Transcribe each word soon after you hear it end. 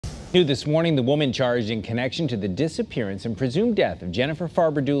New this morning, the woman charged in connection to the disappearance and presumed death of Jennifer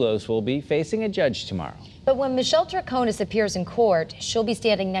Dulos will be facing a judge tomorrow. But when Michelle Troconis appears in court, she'll be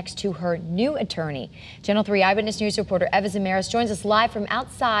standing next to her new attorney. Channel 3 Eyewitness News reporter Eva Zamaris joins us live from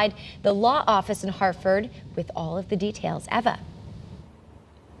outside the law office in Hartford with all of the details. Eva.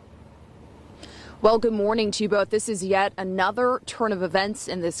 Well, good morning to you both. This is yet another turn of events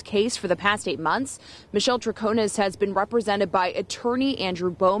in this case. For the past 8 months, Michelle Troconis has been represented by attorney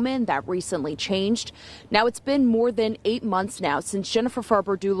Andrew Bowman. That recently changed. Now it's been more than 8 months now since Jennifer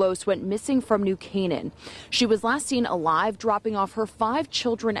Dulos went missing from New Canaan. She was last seen alive, dropping off her 5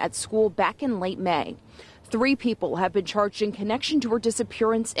 children at school back in late May. 3 people have been charged in connection to her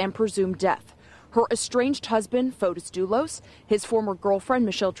disappearance and presumed death. Her estranged husband, Fotis Dulos, his former girlfriend,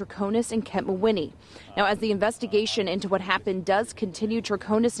 Michelle Troconis, and Kent Mawhinney. Now, as the investigation into what happened does continue,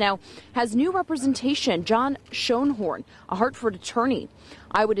 Troconis now has new representation. John Schoenhorn, a Hartford attorney.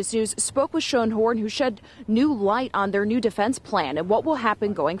 Eyewitness News spoke with Schoenhorn, who shed new light on their new defense plan and what will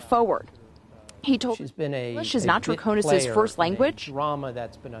happen going forward. He told she's been English is not Troconis' first language. Drama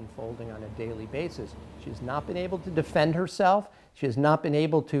that's been unfolding on a daily basis. She has not been able to defend herself. She has not been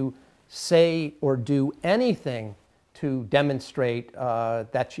able to say or do anything to demonstrate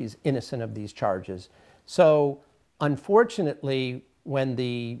that she's innocent of these charges. So unfortunately, when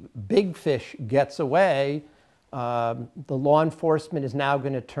the big fish gets away, the law enforcement is now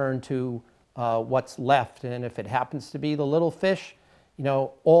going to turn to what's left. And if it happens to be the little fish, you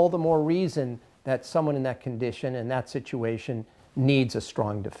know, all the more reason that someone in that condition, in that situation, needs a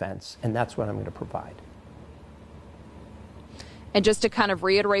strong defense. And that's what I'm going to provide. And just to kind of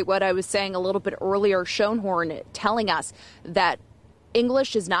reiterate what I was saying a little bit earlier, Schoenhorn telling us that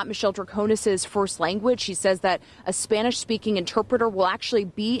English is not Michelle Troconis' first language. He says that a Spanish-speaking interpreter will actually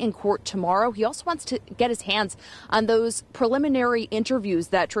be in court tomorrow. He also wants to get his hands on those preliminary interviews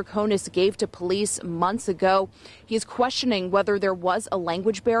that Troconis gave to police months ago. He's questioning whether there was a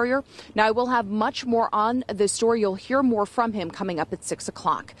language barrier. Now, I will have much more on this story. You'll hear more from him coming up at 6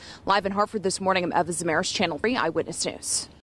 o'clock. Live in Hartford this morning, I'm Eva Zamaris, Channel 3 Eyewitness News.